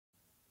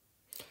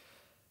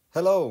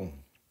Hello,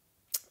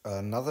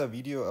 another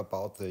video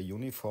about the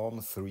Uniform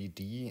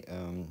 3D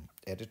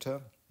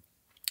editor.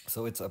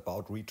 So it's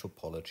about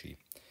retopology.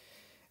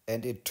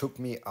 And it took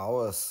me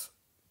hours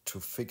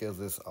to figure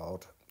this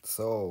out.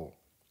 So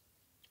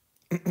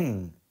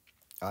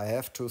I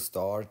have to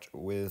start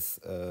with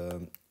a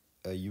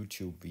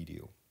YouTube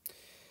video.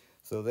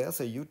 So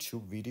there's a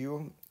YouTube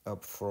video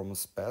up from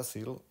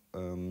Spacil.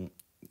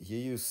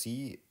 Here you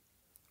see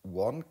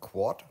one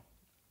quad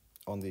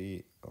on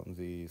the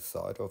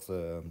side of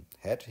the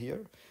head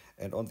here,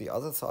 and on the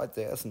other side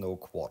there's no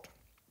quad.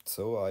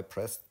 So I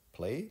pressed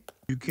play.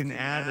 You can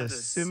add a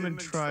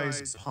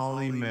symmetrized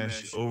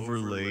polymesh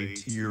overlay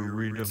to your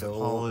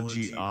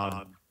Retopology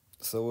object.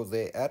 So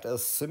they add a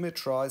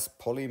symmetrized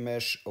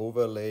polymesh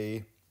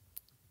overlay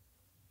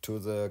to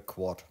the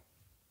quad.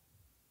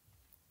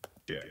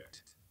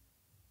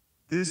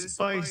 This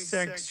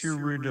bisects your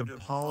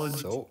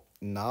Retopology. So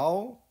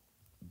now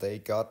they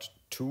got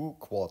two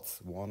quads,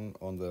 one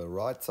on the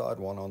right side,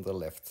 one on the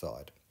left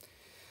side.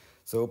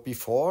 So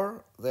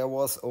before there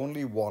was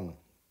only one.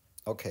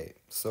 Okay,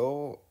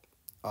 so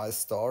I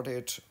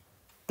started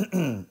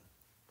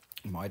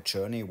my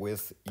journey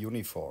with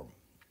Uniform.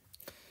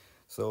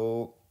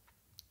 So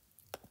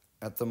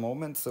at the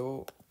moment,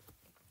 so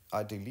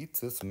I delete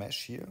this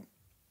mesh here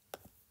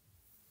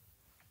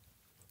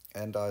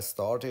and I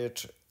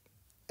started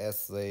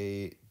as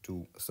they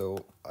do.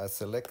 So I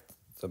select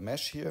the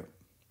mesh here,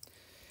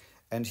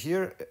 and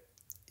here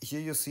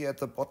you see at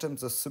the bottom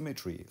the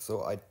symmetry.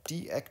 So I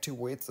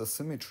deactivate the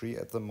symmetry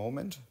at the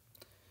moment,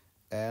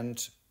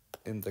 and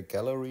in the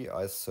gallery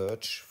I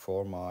search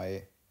for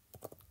my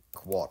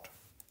quad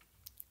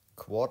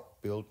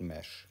build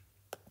mesh.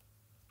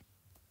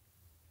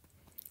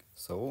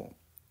 So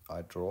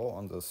I draw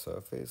on the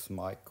surface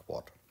my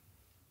quad.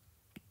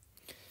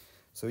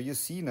 So you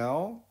see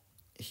now,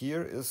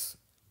 here is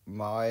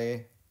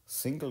my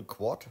single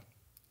quad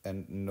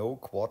and no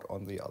quad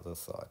on the other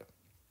side.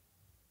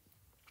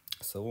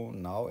 So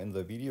now in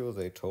the video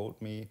they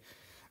told me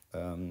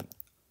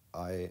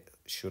I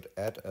should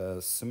add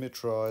a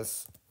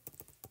symmetrized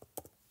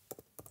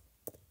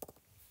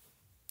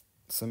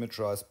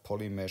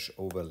polymesh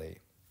overlay.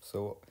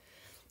 So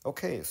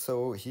okay,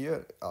 so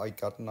here I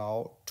got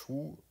now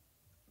two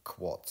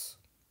quads.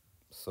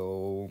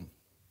 So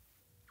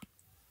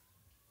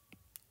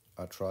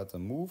I tried the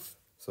move,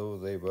 so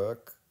they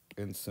work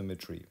in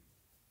symmetry.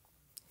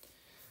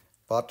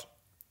 But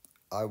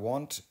I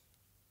want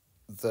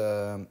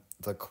the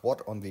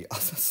quad on the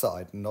other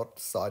side, not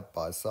side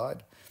by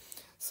side.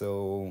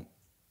 So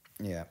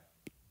yeah.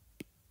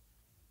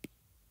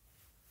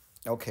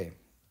 Okay.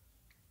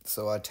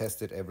 So I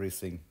tested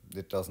everything.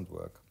 It doesn't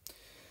work.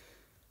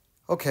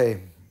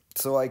 Okay,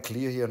 so I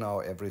clear here now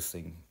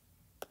everything.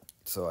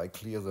 So I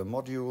clear the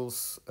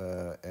modules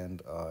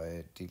and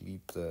I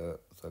delete the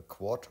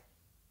quad.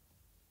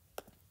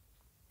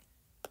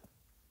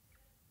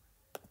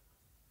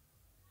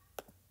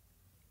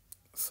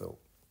 So,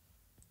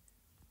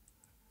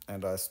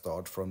 and I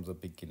start from the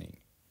beginning.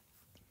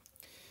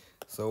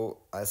 So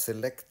I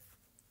select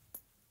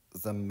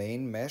the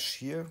main mesh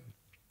here,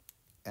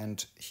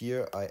 and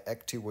here I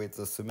activate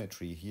the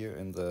symmetry. Here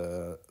in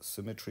the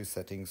symmetry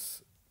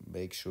settings,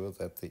 make sure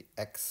that the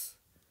X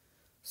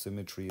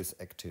symmetry is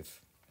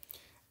active.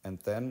 And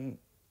then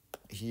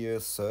here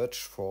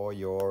search for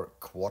your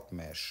quad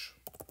mesh,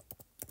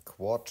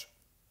 quad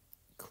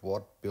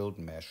build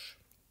mesh.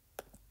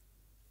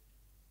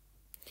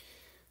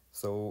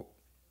 So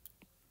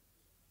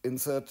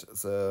insert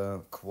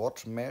the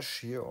quad mesh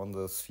here on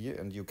the sphere,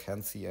 and you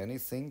can't see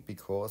anything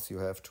because you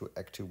have to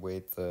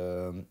activate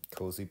the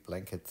cozy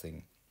blanket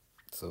thing.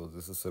 So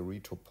this is a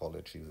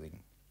retopology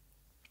thing.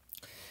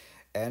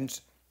 And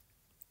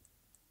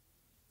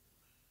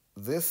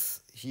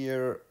this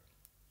here,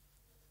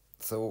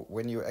 so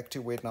when you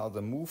activate now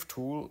the move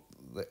tool,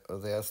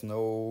 there's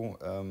no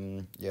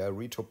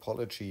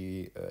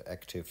retopology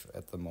active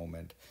at the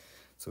moment.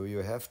 So you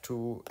have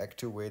to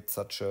activate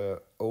such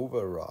a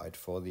override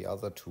for the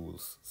other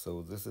tools.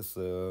 So this is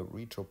the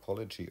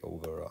retopology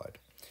override.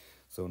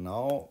 So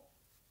now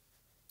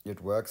it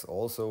works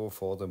also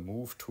for the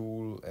move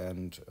tool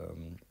and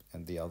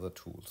the other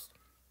tools.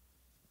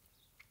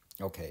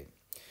 Okay,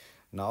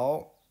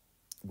 now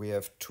we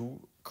have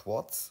two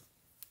quads,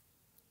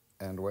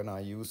 and when I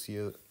use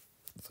here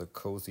the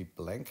cozy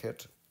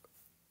blanket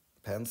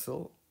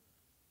pencil,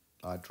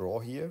 I draw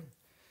here.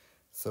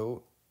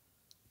 So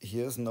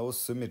here's no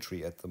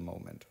symmetry at the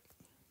moment.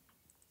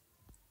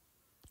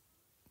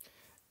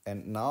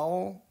 And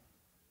now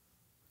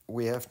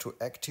we have to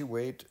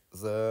activate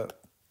the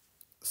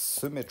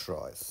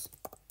symmetrize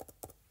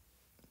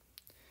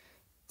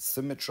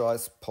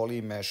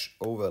polymesh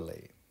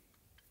overlay.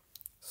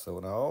 So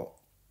now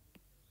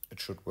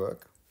it should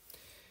work.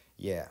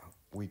 Yeah,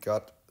 we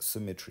got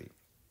symmetry.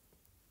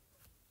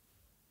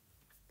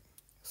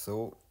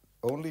 So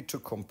only to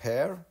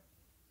compare,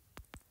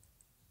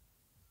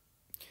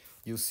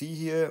 you see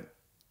here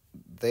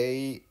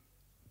they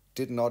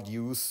did not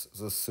use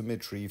the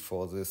symmetry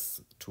for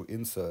this to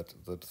insert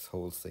this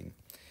whole thing.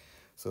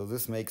 So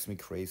this makes me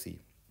crazy.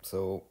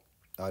 So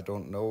I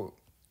don't know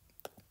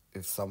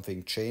if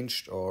something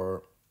changed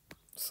or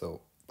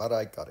so, but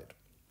I got it.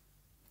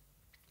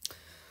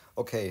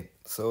 Okay,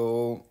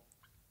 so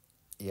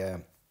yeah,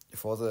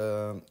 for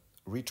the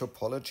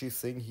retopology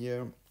thing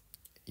here,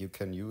 you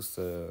can use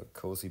the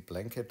cozy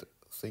blanket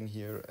thing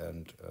here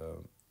and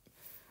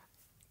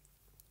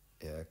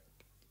yeah,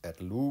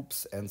 add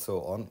loops and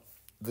so on.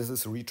 This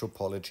is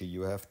retopology.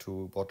 You have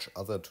to watch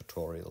other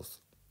tutorials.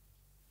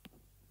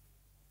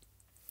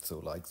 So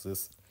like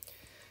this.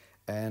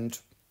 And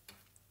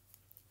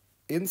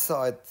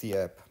inside the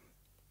app,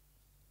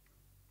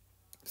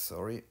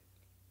 sorry.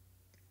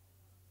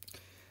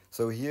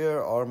 So here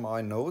are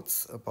my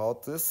notes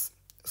about this.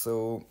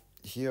 So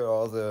here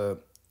are the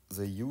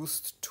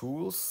used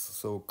tools.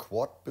 So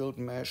quad build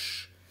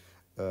mesh,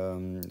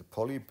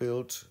 poly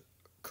build,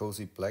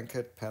 cozy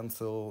blanket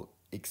pencil,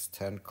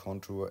 extend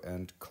contour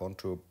and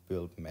contour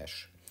build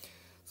mesh.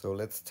 So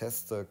let's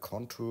test the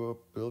contour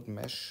build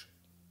mesh.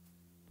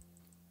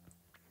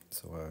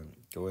 So I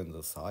go in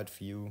the side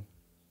view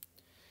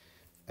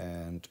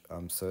and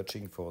I'm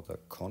searching for the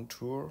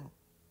contour.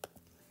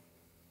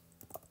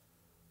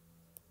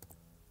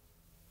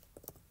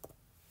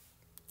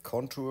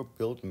 Contour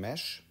build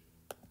mesh.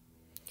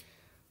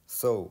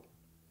 So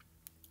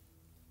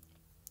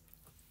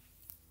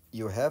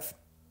you have,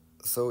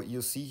 so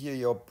you see here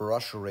your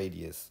brush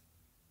radius.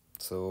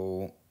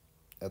 So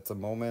at the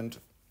moment,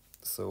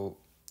 so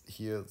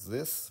here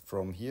this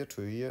from here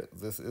to here,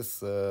 this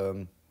is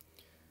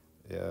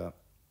yeah,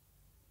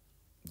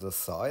 the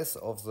size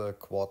of the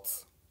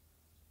quads.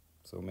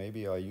 So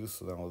maybe I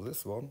use now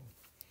this one,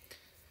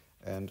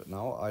 and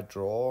now I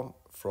draw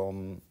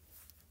from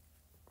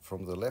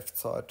the left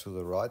side to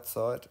the right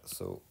side,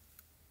 so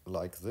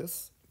like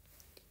this,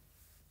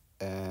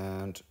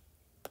 and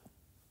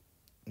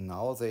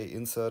now they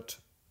insert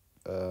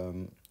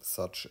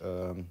such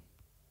a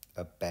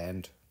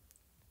band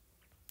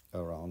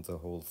around the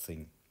whole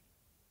thing.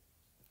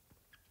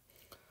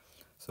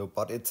 So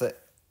but it's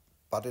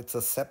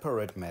a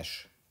separate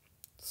mesh.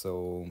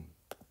 So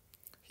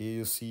here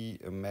you see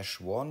a mesh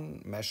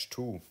 1, mesh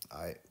 2.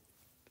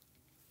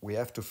 We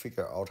have to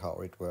figure out how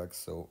it works,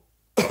 so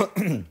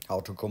how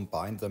to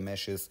combine the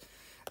meshes,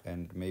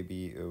 and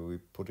maybe we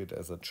put it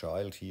as a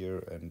child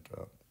here, and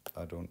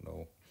I don't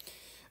know.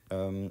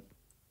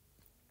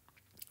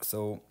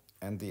 So,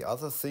 and the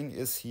other thing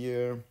is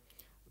here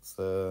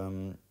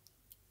the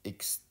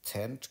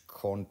extend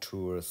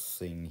contour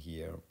thing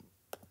here.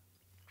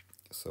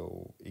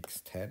 So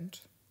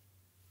extend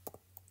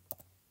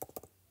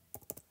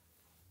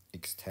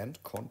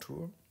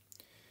contour.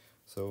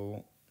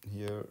 So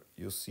here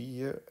you see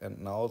here, and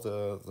now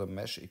the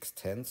mesh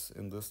extends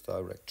in this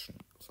direction,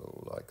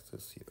 so like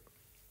this here.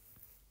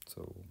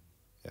 So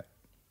yeah,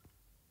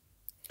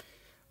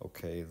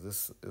 okay,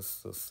 this is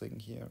the thing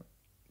here.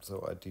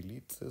 So I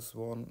delete this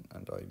one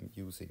and I'm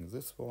using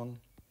this one,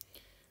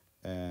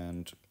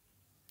 and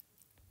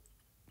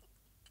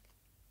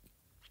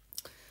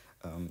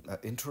an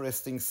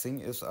interesting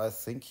thing is, I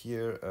think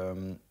here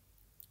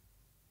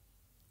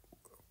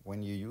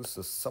when you use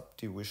the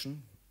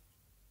subdivision,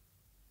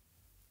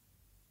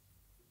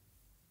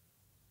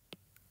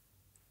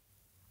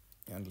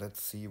 and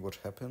let's see what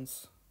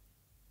happens.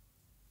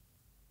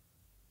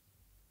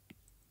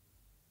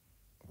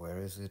 Where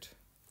is it?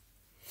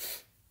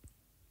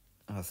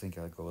 I think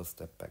I'll go a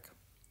step back.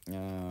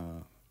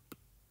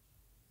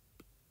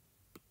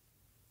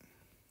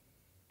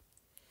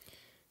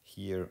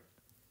 Here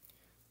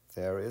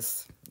there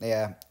is,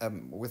 yeah,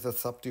 with the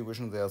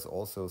subdivision there's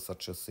also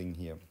such a thing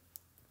here.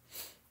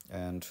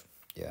 And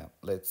yeah,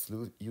 let's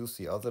use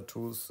the other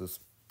tools. This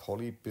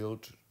poly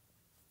build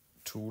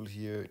tool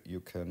here, you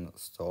can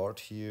start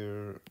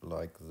here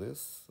like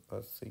this,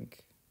 I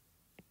think.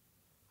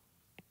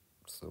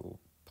 So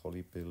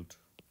poly build.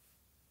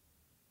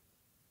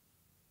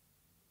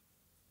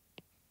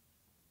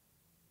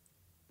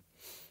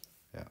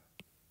 Yeah.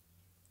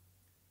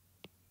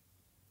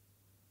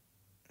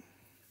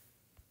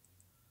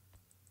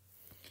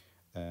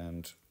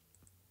 And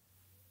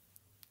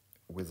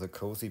with a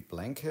cozy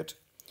blanket,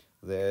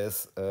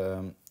 there's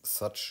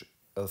such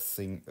a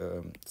thing,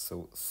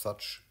 so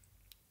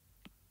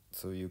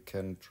you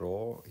can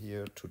draw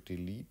here to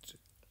delete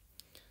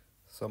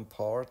some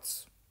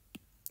parts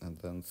and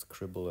then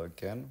scribble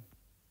again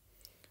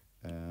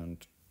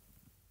and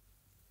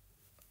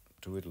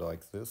do it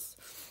like this.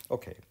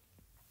 Okay,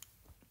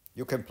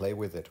 you can play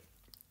with it,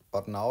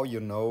 but now you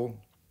know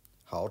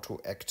how to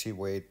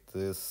activate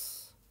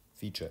this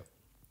feature.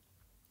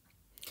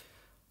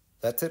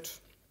 That's it.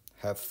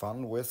 Have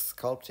fun with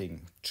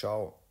sculpting.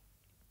 Ciao.